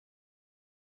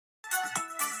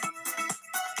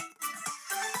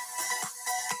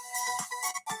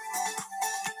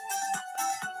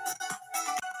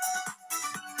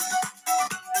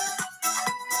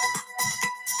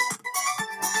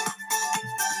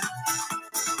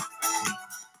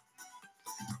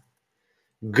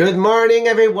Good morning,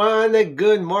 everyone.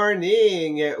 Good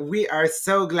morning. We are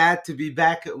so glad to be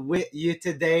back with you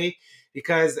today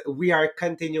because we are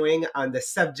continuing on the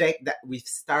subject that we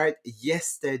started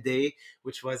yesterday,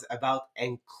 which was about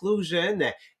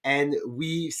inclusion. And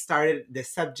we started the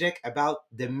subject about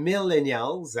the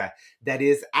millennials, that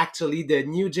is actually the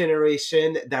new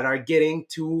generation that are getting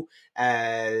to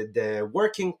the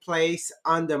working place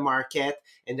on the market,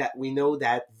 and that we know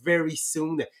that very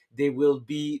soon they will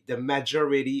be the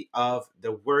majority of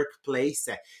the workplace.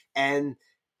 And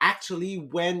actually,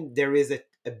 when there is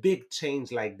a big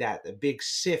change like that, a big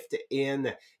shift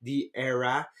in the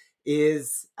era,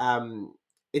 is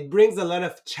it brings a lot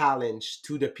of challenge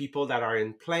to the people that are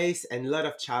in place and a lot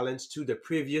of challenge to the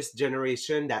previous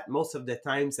generation that most of the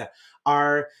times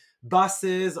are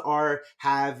bosses or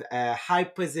have a high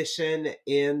position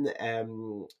in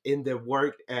the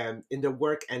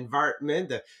work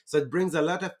environment. So it brings a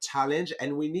lot of challenge,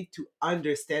 and we need to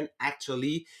understand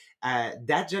actually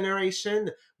that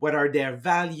generation. What are their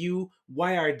value?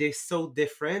 Why are they so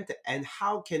different? And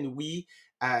how can we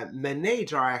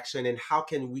manage our action, and how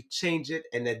can we change it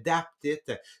and adapt it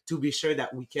to be sure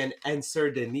that we can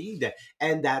answer the need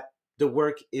and that the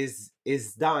work is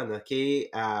done, okay,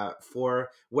 for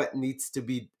what needs to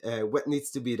be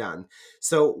done.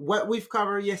 So what we've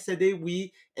covered yesterday,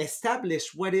 we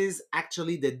established what is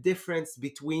actually the difference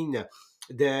between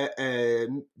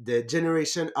the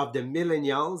generation of the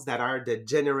millennials, that are the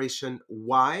generation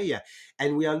Y,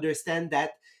 and we understand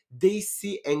that they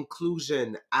see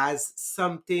inclusion as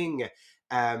something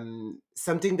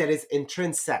that is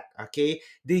intrinsic. Okay,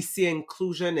 they see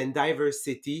inclusion and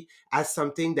diversity as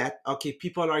something that, okay,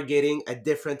 people are getting a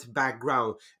different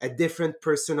background, a different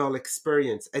personal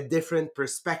experience, a different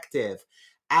perspective,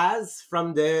 as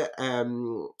from the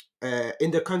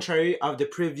in the contrary of the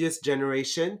previous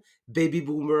generation, baby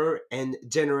boomer and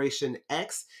generation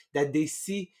X, that they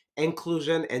see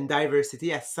inclusion and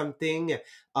diversity as something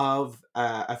of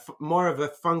more of a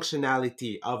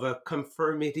functionality, of a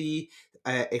conformity,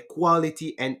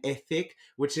 equality and ethic,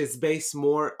 which is based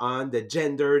more on the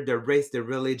gender, the race, the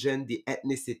religion, the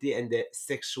ethnicity, and the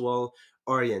sexual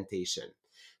orientation.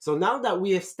 So now that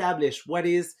we established what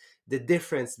is the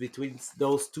difference between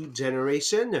those two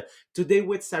generations, today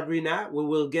with Sabrina, we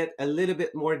will get a little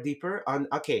bit more deeper on,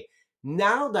 okay,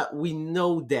 now that we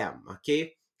know them,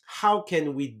 okay, how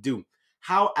can we do?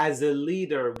 How, as a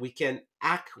leader, we can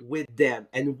act with them,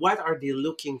 and what are they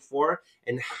looking for,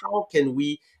 and how can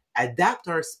we adapt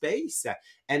our space,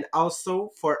 and also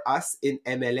for us in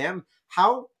MLM,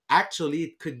 how actually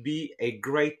it could be a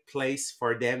great place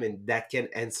for them and that can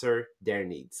answer their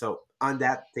needs. So on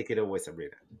that, take it away,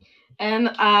 Sabrina.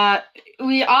 And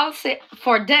we all say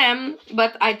for them,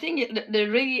 but I think the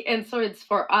real answer is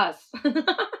for us.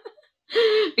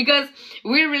 Because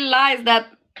we realize that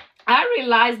I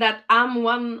realize that I'm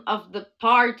one of the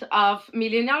part of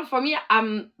millennial. For me,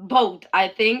 I'm both. I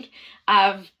think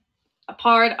I've a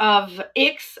part of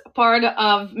X, part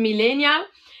of millennial.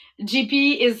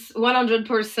 GP is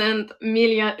 100%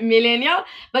 millennial.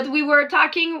 But we were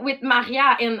talking with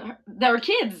Maria and their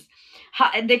kids.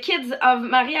 The kids of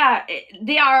Maria,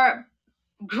 they are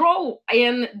grow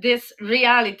in this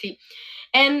reality.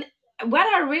 And what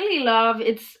I really love,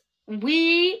 it's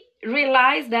we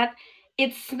realize that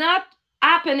it's not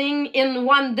happening in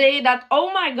one day that,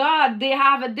 oh my God, they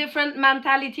have a different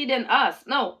mentality than us.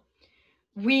 No,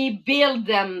 we build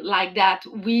them like that.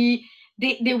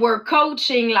 They were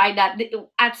coaching like that.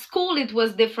 At school it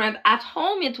was different, at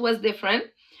home it was different.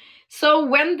 So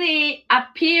when they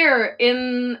appear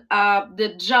in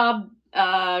the job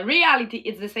reality,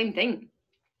 it's the same thing.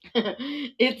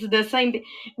 It's the same thing.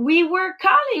 We were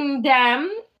calling them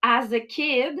as a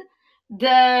kid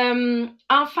the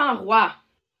enfant roi,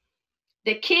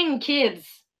 the king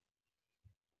kids.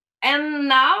 And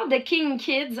now the king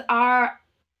kids are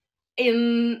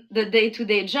in the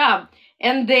day-to-day job,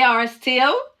 and they are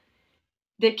still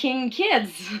the king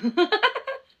kids.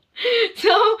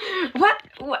 So what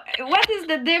is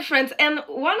the difference? And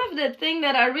one of the things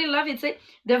that I really love is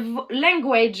the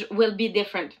language will be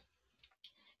different.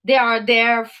 They are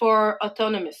there for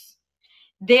autonomous.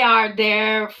 They are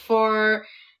there for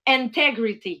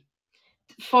integrity,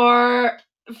 for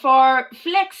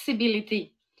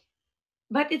flexibility.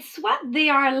 But it's what they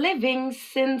are living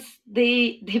since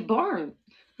they born.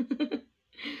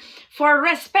 For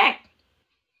respect.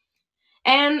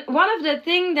 And one of the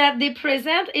things that they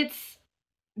present, it's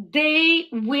they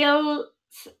will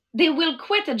they will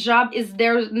quit a job is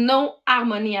there's no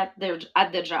harmony at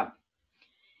the job.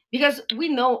 Because we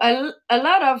know a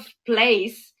lot of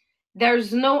place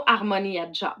there's no harmony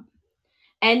at job.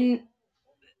 And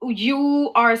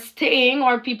you are staying,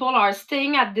 or people are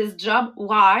staying at this job.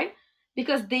 Why?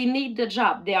 Because they need the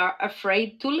job. They are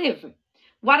afraid to live.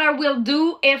 What I will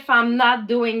do if I'm not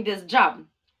doing this job?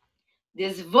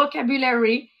 This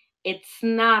vocabulary, it's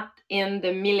not in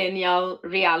the millennial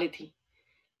reality.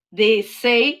 They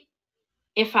say,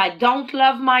 if I don't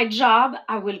love my job,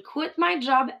 I will quit my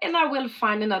job and I will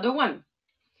find another one.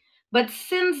 But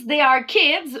since they are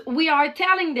kids, we are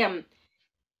telling them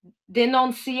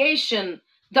denunciation.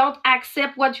 Don't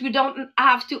accept what you don't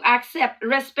have to accept.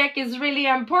 Respect is really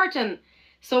important.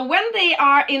 So when they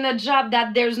are in a job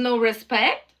that there's no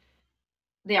respect,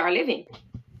 they are leaving.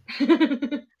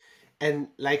 And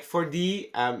like for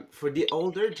the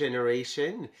older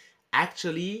generation,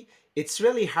 actually it's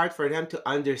really hard for them to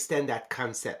understand that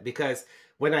concept, because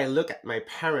when I look at my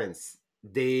parents,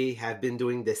 they have been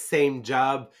doing the same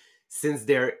job since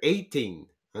they're 18.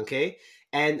 Okay,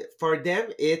 and for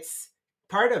them it's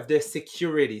part of the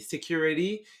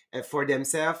security for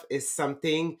themselves is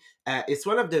something, it's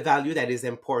one of the value that is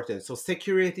important. So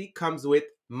security comes with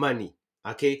money.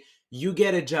 Okay, you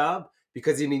get a job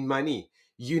because you need money,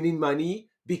 you need money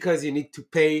because you need to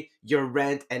pay your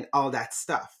rent and all that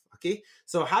stuff. Okay,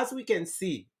 so as we can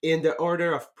see in the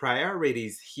order of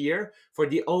priorities here, for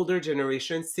the older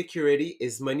generation, security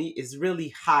is money is really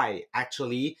high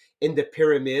actually in the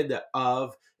pyramid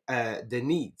of the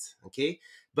needs. Okay,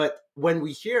 but when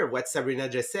we hear what Sabrina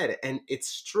just said, and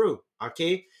it's true,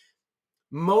 okay,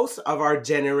 most of our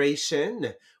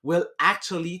generation will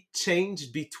actually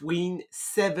change between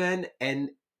 7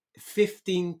 and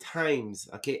 15 times,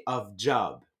 okay, of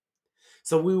job.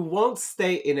 So we won't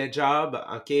stay in a job,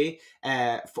 okay,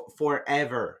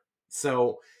 forever.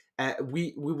 So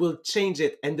we will change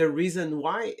it, and the reason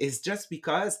why is just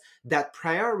because that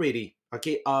priority,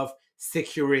 okay, of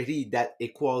security that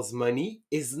equals money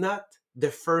is not the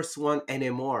first one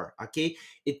anymore. Okay,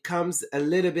 it comes a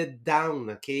little bit down.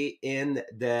 Okay, in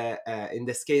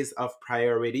the scales of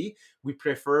priority, we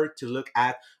prefer to look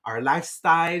at our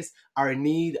lifestyles, our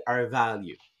need, our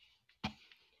value.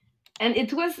 And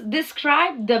it was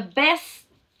described the best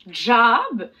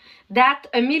job that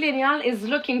a millennial is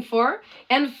looking for.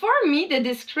 And for me, the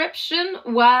description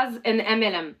was an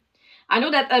MLM. I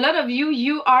know that a lot of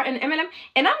you are an MLM,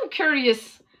 and I'm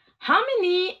curious, how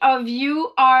many of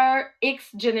you are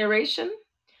X generation?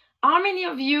 How many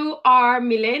of you are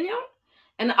millennial?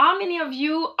 And how many of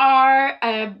you are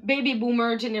a baby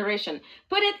boomer generation?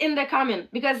 Put it in the comment,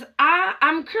 because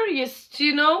I'm curious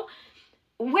to know,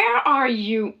 where are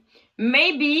you?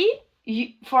 Maybe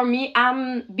for me,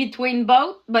 I'm between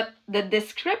both, but the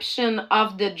description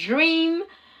of the dream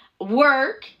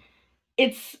work,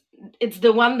 it's it's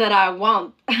the one that I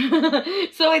want.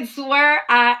 So it's where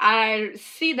I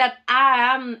see that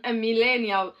I am a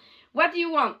millennial. What do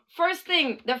you want?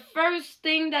 The first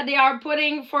thing that they are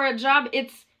putting for a job,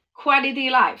 it's quality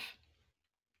life.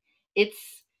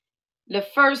 It's the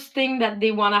first thing that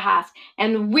they want to ask.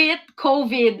 And with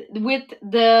COVID, with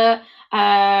the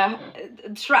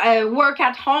work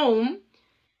at home,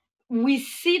 we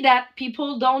see that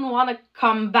people don't want to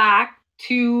come back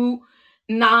to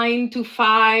 9 to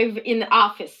 5 in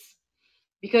office,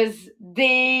 because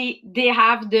they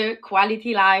have the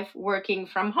quality life working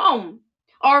from home.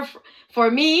 Or for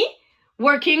me,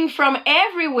 working from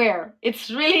everywhere,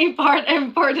 it's really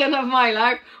important of my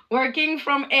life, working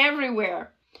from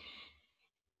everywhere.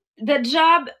 The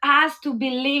job has to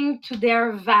be linked to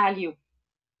their value.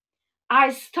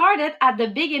 I started at the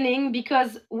beginning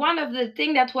because one of the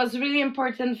things that was really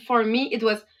important for me, it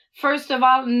was, first of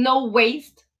all, no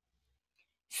waste,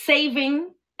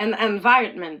 saving, and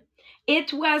environment.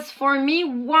 It was for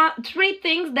me three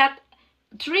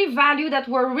value that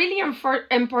were really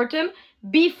important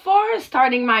before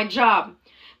starting my job.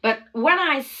 But when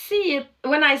I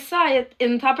saw it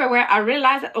in Tupperware, I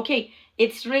realized that, okay,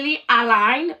 it's really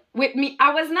aligned with me.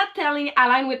 I was not telling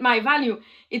aligned with my value.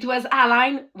 It was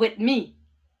aligned with me,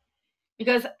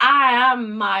 because I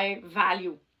am my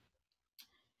value.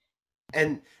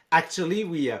 And actually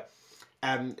we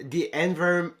the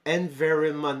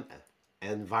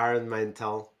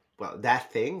environmental, well,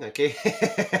 that thing, okay,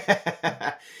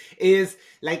 is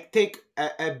like take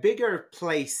a bigger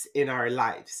place in our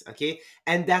lives. Okay,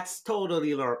 and that's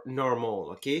totally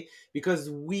normal. Okay, because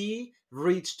we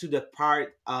reach to the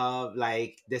part of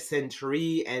like the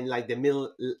century and like the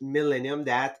millennium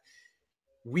that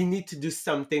we need to do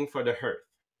something for the earth.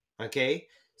 Okay,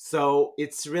 so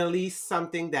it's really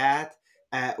something that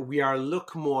we are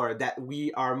look more, that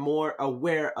we are more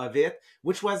aware of it,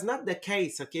 which was not the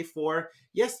case, okay, for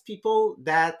yes, people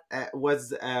that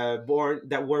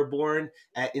were born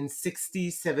in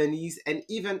 60s, 70s, and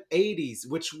even 80s,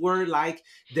 which were like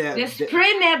The the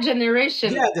Spraynet yeah,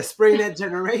 generation. the Spraynet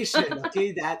generation,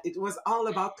 okay, that it was all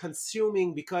about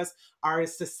consuming, because our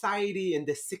society in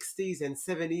the 60s and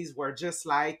 70s were just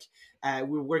like,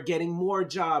 we were getting more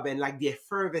job and like the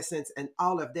effervescence and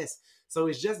all of this. So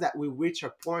it's just that we reach a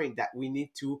point that we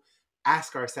need to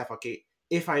ask ourselves, okay,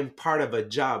 if I'm part of a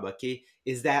job, okay,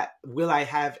 is that, will I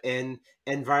have an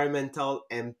environmental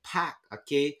impact,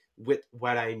 okay, with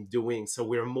what I'm doing? So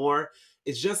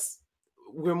it's just,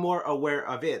 we're more aware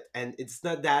of it. And it's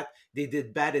not that they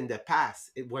did bad in the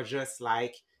past. It was just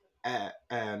like a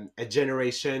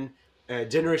generation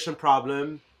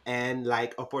problem, and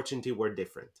like opportunity were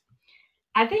different.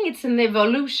 I think it's an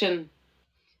evolution.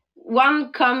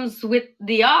 One comes with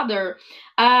the other.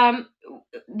 Um,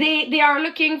 they are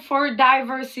looking for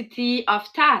diversity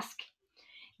of task.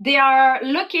 They are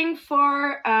looking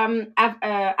for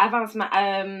avancement.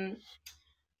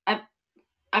 Av-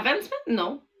 Advancement?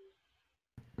 No,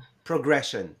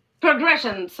 Progression.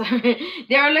 progression. Sorry,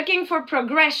 they are looking for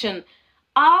progression.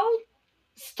 All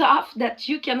stuff that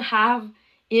you can have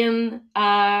in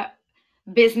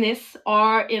business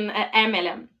or in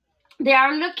MLM. They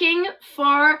are looking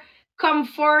for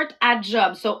comfort at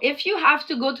job. So if you have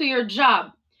to go to your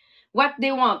job, what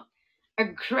they want, a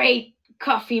great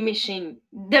coffee machine,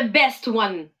 the best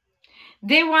one.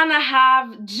 They want to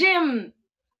have gym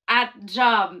at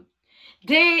job.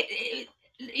 They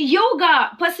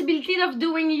yoga, possibility of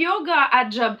doing yoga at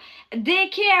job,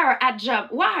 daycare at job.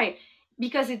 Why?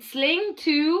 Because it's linked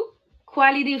to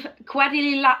quality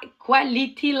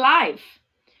life.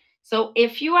 So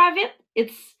if you have it,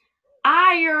 it's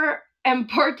higher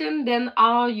important than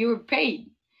all you're paid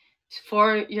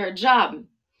for your job.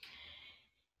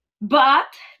 But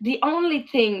the only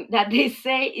thing that they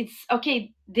say, it's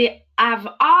okay, they have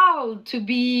all to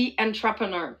be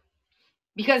entrepreneur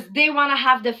because they want to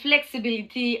have the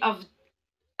flexibility of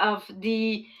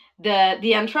the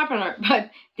entrepreneur,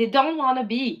 but they don't want to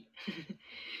be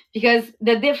because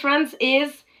the difference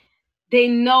is they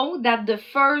know that the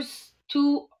first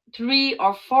 2, 3,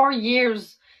 or 4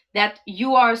 years that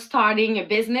you are starting a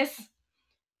business,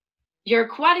 your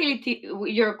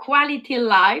quality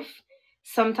life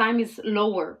sometimes is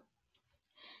lower.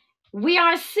 We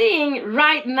are seeing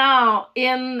right now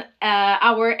in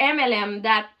our MLM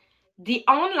that the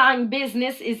online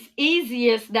business is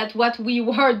easiest than what we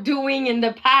were doing in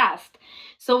the past.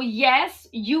 So yes,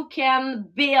 you can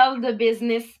build a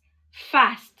business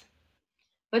fast,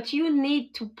 but you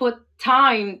need to put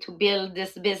time to build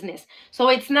this business. So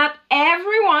it's not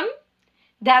everyone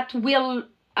that will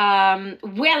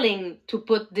willing to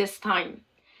put this time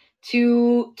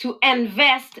to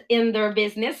invest in their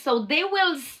business. So they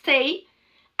will stay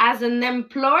as an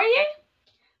employee,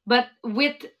 but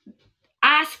with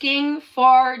asking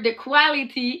for the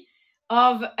quality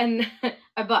of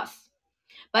a boss,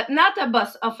 but not a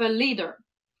boss of a leader,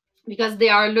 because they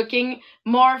are looking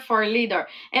more for a leader.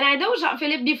 And I know,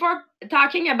 Jean-Philippe, before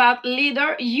talking about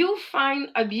leader, you find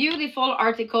a beautiful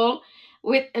article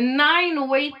with 9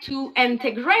 ways to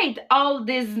integrate all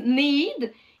this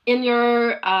need in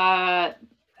your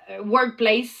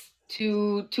workplace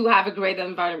to have a great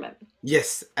environment.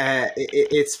 Yes,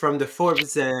 it's from the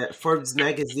Forbes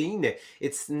magazine.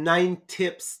 It's 9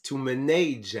 tips to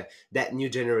manage that new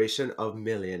generation of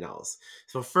millennials.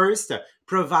 So first,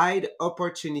 provide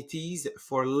opportunities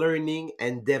for learning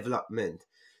and development.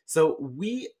 So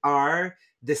we are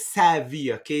the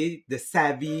savvy, okay, the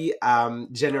savvy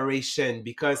generation,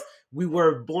 because we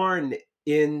were born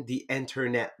in the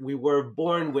internet. We were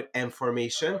born with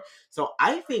information. So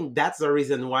I think that's the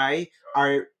reason why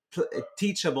our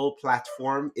teachable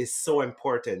platform is so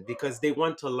important, because they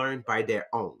want to learn by their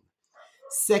own.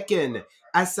 Second,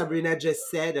 as Sabrina just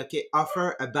said, okay,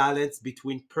 offer a balance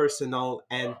between personal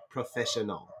and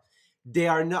professional. They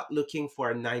are not looking for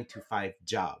a 9 to 5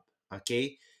 job,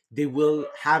 okay? They will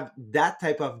have that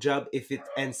type of job if it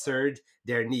answered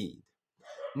their need.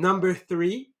 Number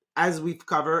three, as we've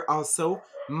covered also,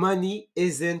 money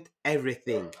isn't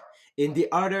everything. In the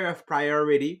order of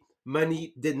priority,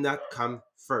 money did not come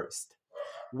first.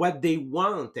 What they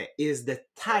want is the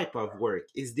type of work,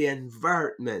 is the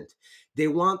environment. They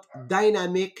want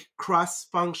dynamic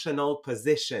cross-functional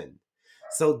position.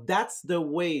 So that's the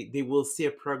way they will see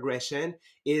a progression,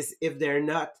 is if they're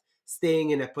not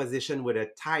staying in a position with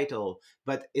a title,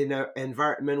 but in an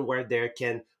environment where they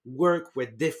can work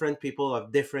with different people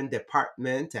of different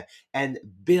department and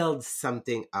build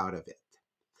something out of it.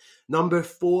 Number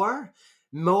four,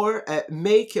 more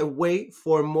make a way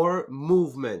for more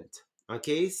movement.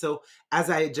 Okay, so as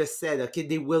I just said, okay,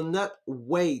 they will not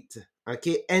wait,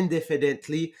 okay,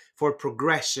 indefinitely for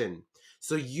progression.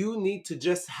 So you need to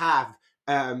just have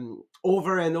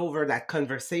over and over that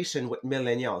conversation with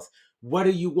millennials. What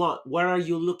do you want? What are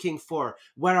you looking for?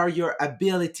 What are your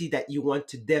ability that you want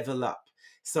to develop?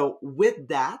 So with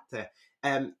that,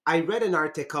 I read an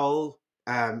article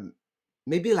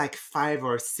maybe like 5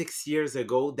 or 6 years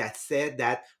ago that said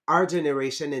that our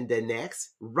generation and the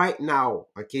next, right now,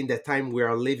 okay, in the time we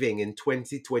are living in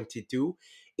 2022,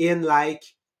 in like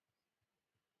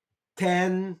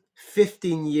 10,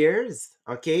 15 years,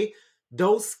 okay,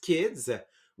 those kids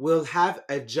will have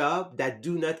a job that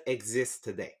do not exist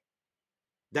today,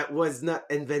 that was not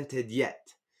invented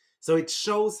yet. So it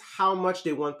shows how much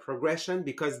they want progression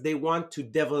because they want to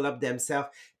develop themselves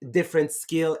different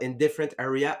skill in different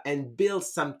area and build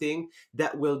something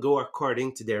that will go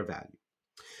according to their value.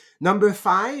 Number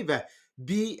five,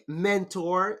 be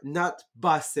mentor, not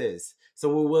bosses.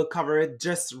 So we will cover it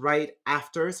just right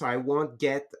after, so I won't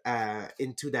get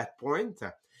into that point.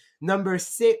 Number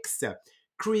six,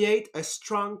 create a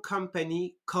strong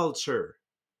company culture.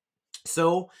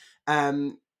 So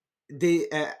um, they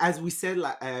as we said,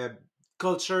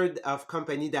 culture of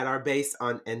company that are based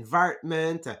on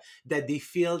environment, that they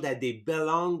feel that they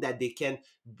belong, that they can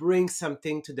bring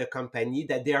something to the company,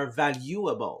 that they are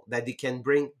valuable, that they can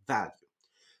bring value.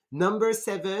 Number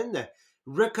seven,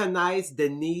 recognize the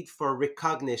need for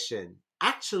recognition.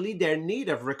 Actually, their need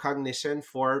of recognition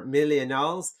for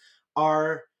millennials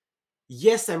are,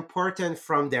 yes, important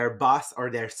from their boss or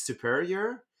their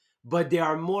superior, but they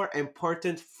are more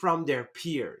important from their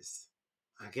peers.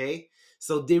 Okay,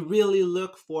 so they really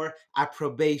look for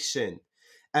approbation.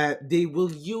 They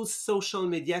will use social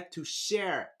media to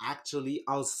share actually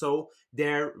also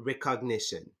their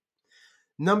recognition.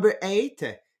 Number eight,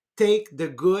 take the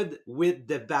good with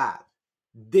the bad.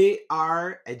 They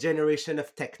are a generation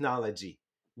of technology.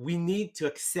 We need to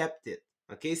accept it.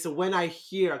 Okay, so when I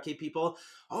hear, okay, people,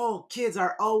 oh, kids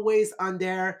are always on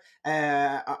their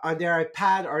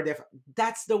iPad or their,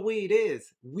 that's the way it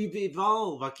is. We've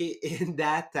evolved, okay, in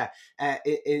that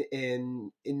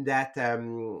in that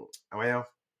well,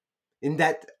 in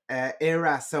that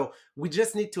era. So we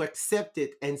just need to accept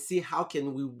it and see how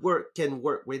can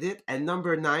work with it. And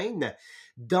number nine,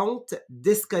 don't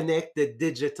disconnect the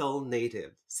digital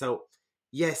native. So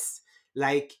yes,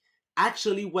 like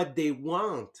actually what they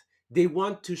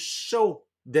want to show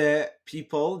the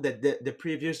people that the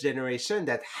previous generation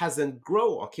that hasn't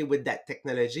grown, okay, with that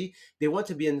technology, they want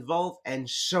to be involved and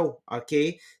show,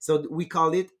 okay, so we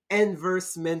call it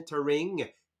inverse mentoring,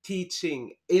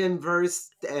 teaching, inverse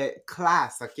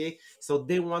class, okay, so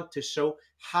they want to show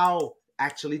how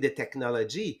actually the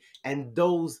technology and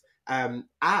those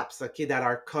apps, okay, that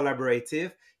are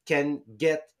collaborative can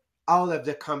get all of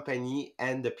the company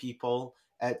and the people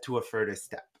to a further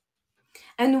step.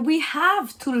 And we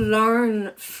have to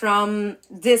learn from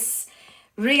this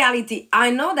reality.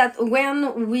 I know that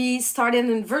when we started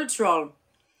in virtual,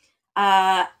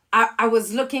 I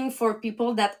was looking for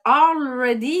people that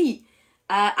already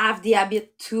have the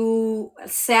habit to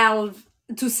sell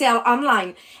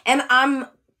online, and I'm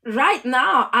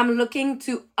looking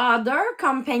to other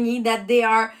company that they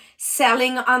are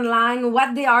selling online,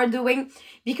 what they are doing,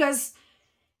 because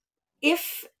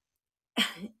if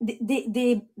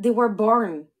they were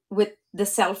born with the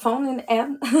cell phone in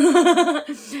hand.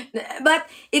 But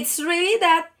it's really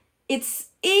that it's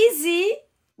easy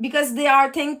because they are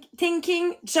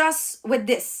thinking just with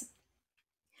this.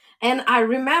 And I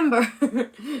remember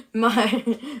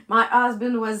my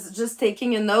husband was just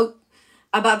taking a note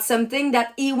about something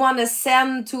that he want to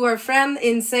send to a friend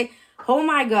and say, "Oh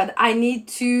my God, I need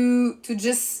to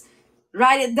just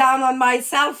write it down on my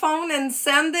cell phone and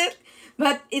send it."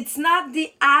 But it's not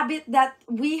the habit that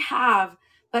we have,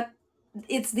 but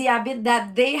it's the habit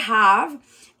that they have.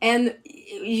 And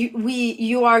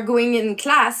you are going in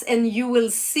class and you will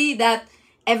see that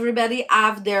everybody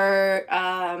have their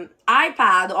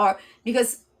iPad, or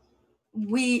because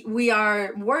we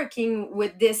are working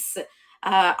with this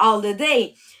all the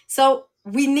day. So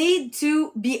we need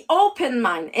to be open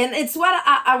mind, and it's what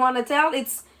I want to tell.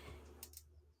 It's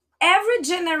every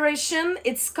generation,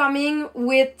 it's coming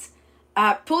with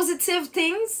positive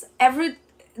things. Every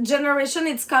generation,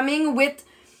 it's coming with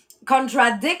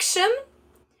contradiction,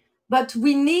 but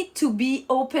we need to be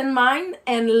open mind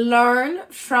and learn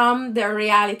from the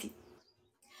reality.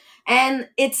 And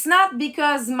it's not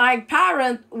because my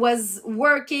parent was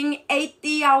working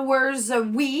 80 hours a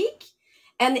week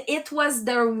and it was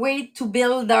their way to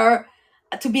build their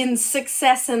to be in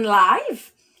success in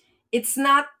life. It's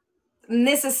not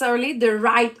necessarily the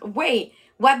right way.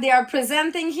 What they are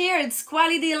presenting here, it's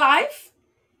quality life.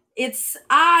 It's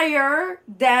higher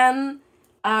than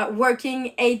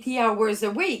working 80 hours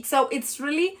a week. So it's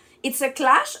a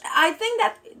clash. I think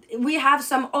that we have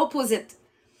some opposite,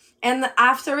 and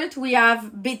after it we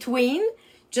have between,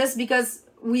 just because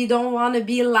we don't want to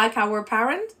be like our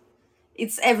parent.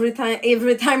 It's every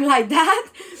time like that.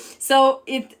 So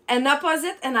it an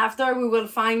opposite, and after we will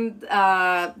find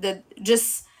the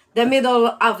just the middle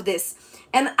of this.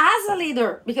 And as a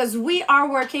leader, because we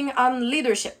are working on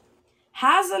leadership,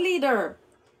 as a leader,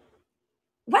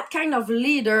 what kind of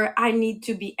leader I need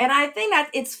to be? And I think that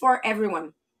it's for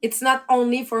everyone. It's not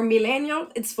only for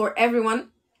millennials, it's for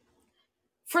everyone.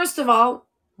 First of all,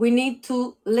 we need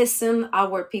to listen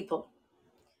our people.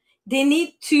 They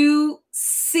need to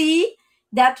see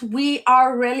that we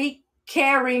are really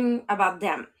caring about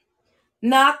them,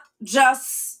 not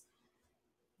just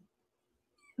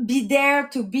be there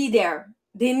to be there.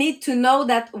 They need to know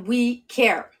that we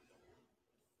care.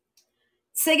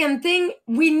 Second thing,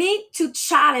 we need to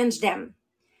challenge them.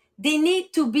 They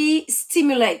need to be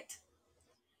stimulated.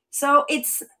 So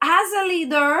it's, as a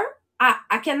leader,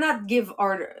 I cannot give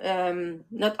order,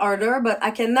 not order, but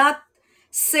I cannot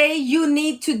say you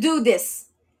need to do this.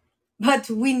 But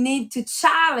we need to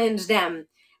challenge them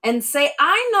and say,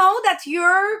 I know that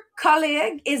your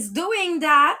colleague is doing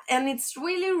that and it's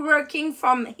really working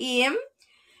from him.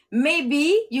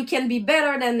 Maybe you can be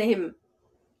better than him.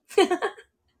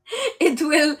 It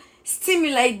will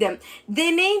stimulate them.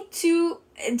 They need to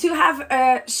have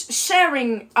a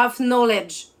sharing of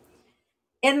knowledge.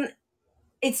 And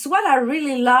it's what I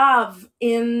really love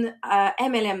in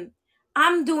MLM.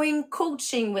 I'm doing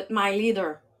coaching with my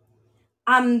leader.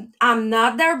 I'm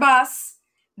not their boss.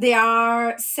 They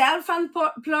are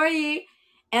self-employed,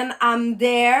 and I'm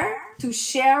there to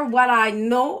share what I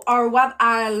know or what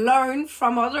I learn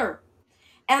from other.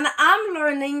 And I'm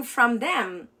learning from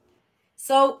them.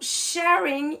 So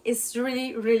sharing is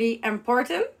really, really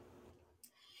important.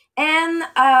 And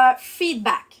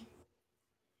feedback,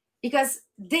 because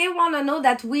they want to know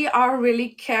that we are really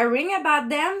caring about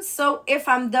them. So if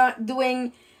I'm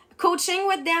doing coaching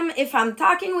with them, if I'm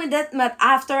talking with them, but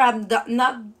after I'm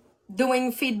not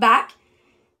doing feedback,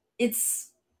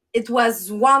 it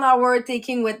was 1 hour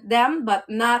taking with them, but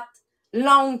not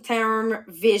long-term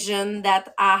vision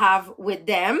that I have with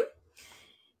them,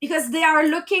 because they are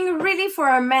looking really for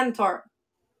a mentor,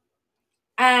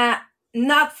 uh,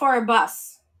 not for a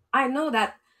boss. I know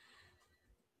that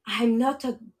I'm not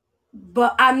a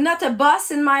but I'm not a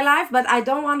boss in my life, but I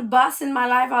don't want a boss in my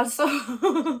life also.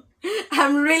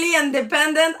 I'm really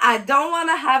independent. I don't want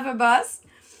to have a boss.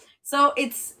 So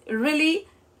it's really,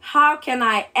 how can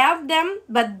I help them?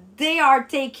 But they are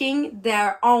taking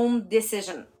their own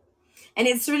decision. And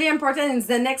it's really important. It's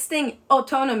the next thing,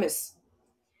 autonomous.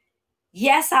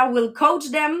 Yes, I will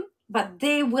coach them, but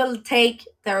they will take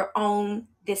their own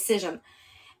decision.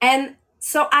 And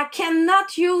so I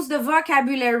cannot use the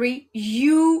vocabulary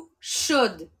you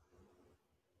should,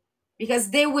 because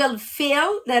they will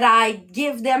feel that I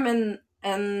give them an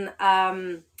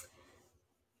order.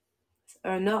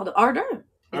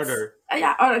 It's Order.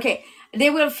 yeah, okay.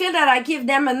 They will feel that I give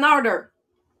them an order.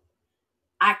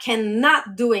 I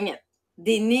cannot doing it.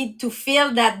 They need to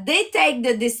feel that they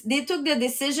took the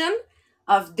decision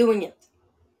of doing it.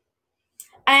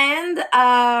 And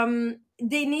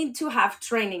they need to have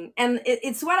training, and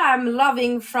it's what I'm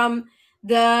loving from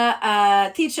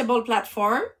the teachable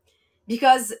platform,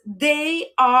 because they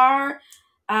are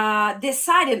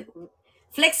decided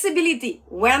flexibility,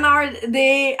 when are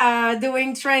they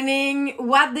doing training,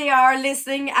 what they are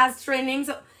listing as training.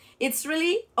 So it's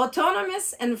really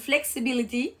autonomous and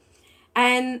flexibility.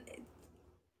 And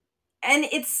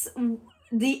it's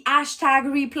the hashtag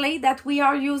replay that we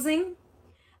are using.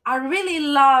 I really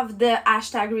love the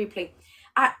hashtag replay.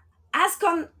 As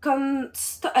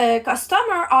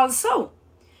customer also,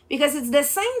 because it's the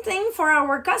same thing for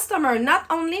our customer, not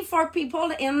only for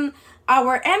people in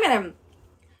our MLM.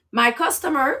 My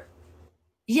customer,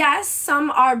 yes,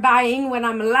 some are buying when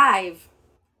I'm live,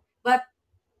 but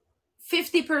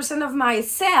 50% of my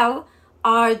sale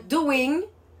are doing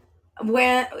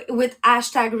with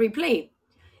hashtag replay.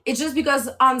 It's just because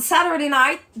on Saturday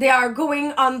night they are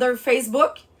going on their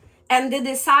Facebook and they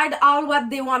decide all what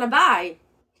they want to buy.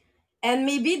 And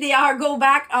maybe they are go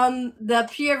back on the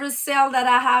previous sale that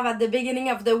I have at the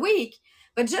beginning of the week.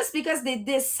 But just because they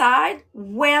decide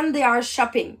when they are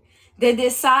shopping, they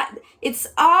decide, it's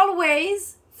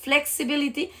always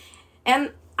flexibility. And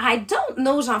I don't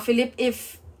know, Jean-Philippe,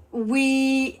 if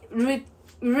we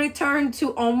return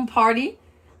to home party,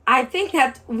 I think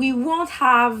that we won't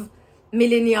have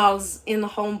millennials in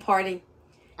home party.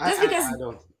 I, Just I, because. I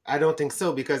don't I don't think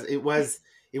so, because it was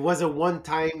a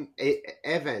one-time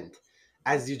event,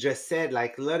 as you just said.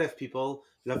 Like, a lot of people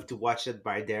love to watch it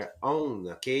by their own,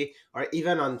 okay, or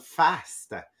even on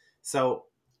fast. So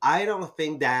I don't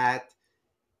think that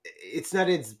it's not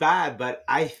it's bad, but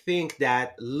I think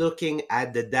that looking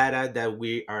at the data that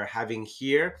we are having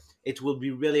here, it will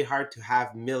be really hard to have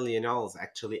millennials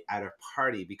actually at a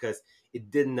party, because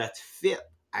it did not fit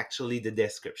actually the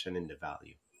description and the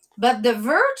value. But the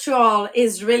virtual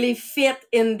is really fit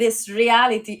in this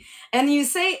reality. And you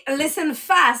say listen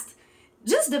fast,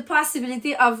 just the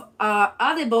possibility of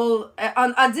audible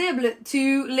on audible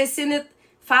to listen it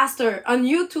faster, on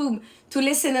YouTube to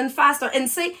listen and faster, and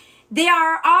say they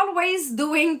are always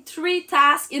doing three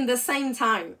tasks in the same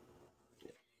time.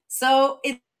 So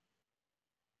it.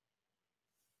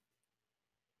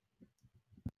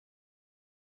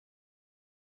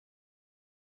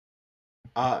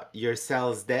 Your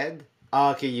cell's dead.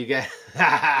 Okay, you get.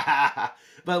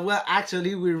 But well,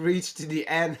 actually, we reached to the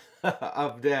end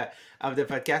of the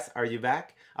podcast. Are you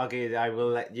back? Okay, I will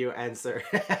let you answer.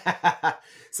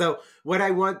 So what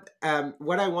I want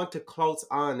to close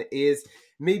on is,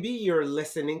 maybe you're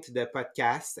listening to the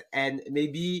podcast, and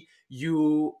maybe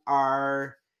you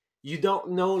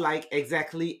don't know, like,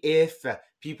 exactly if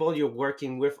people you're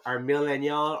working with are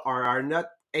millennial or are not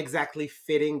exactly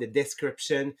fitting the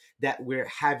description that we're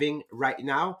having right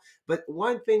now. But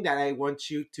one thing that I want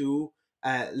you to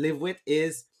live with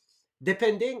is,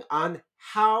 depending on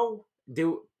how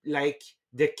the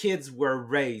kids were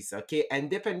raised, okay, and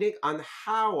depending on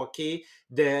how, okay,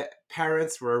 the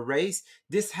parents were raised,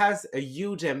 this has a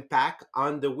huge impact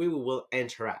on the way we will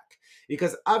interact.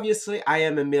 Because obviously I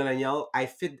am a millennial, I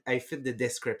fit the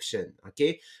description,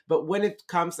 okay. But when it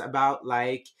comes about,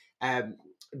 like, um,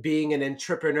 being an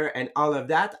entrepreneur and all of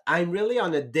that, I'm really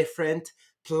on a different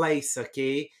place,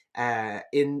 okay,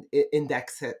 in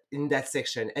that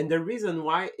section. And the reason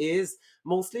why is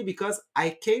mostly because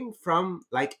I came from,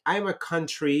 like, I'm a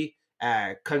country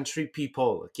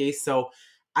people, okay. So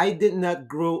I did not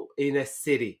grow in a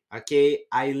city, okay.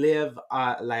 I live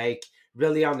like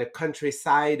really on the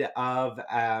countryside of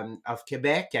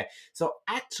Quebec. So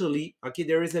actually, okay,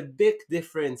 there is a big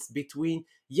difference between,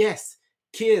 yes,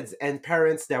 kids and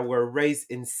parents that were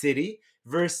raised in city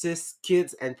versus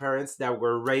kids and parents that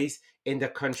were raised in the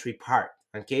country part,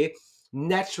 okay.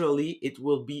 Naturally it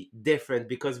will be different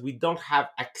because we don't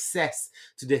have access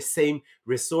to the same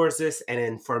resources and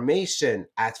information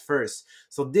at first.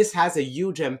 So this has a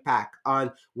huge impact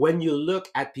on when you look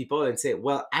at people and say,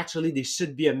 well, actually they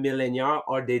should be a millennial,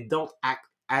 or they don't act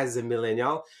as a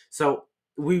millennial. So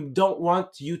we don't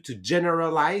want you to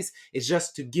generalize. It's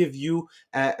just to give you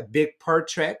a big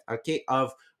portrait, okay,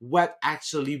 of what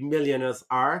actually millionaires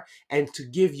are, and to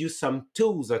give you some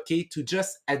tools, okay, to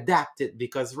just adapt it.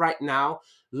 Because right now,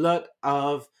 a lot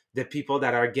of the people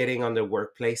that are getting on the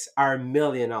workplace are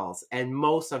millionaires, and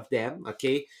most of them,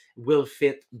 okay, will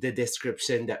fit the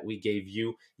description that we gave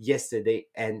you yesterday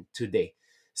and today.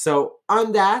 So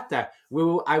on that,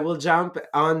 I will jump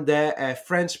on the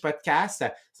French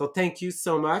podcast. So thank you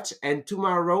so much. And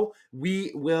tomorrow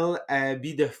we will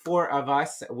be the four of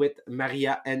us with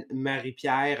Maria and Marie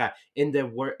Pierre in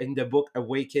the book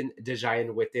Awaken the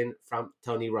Giant Within from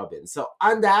Tony Robbins. So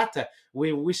on that,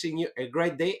 we're wishing you a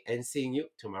great day and seeing you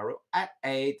tomorrow at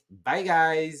 8. Bye,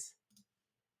 guys.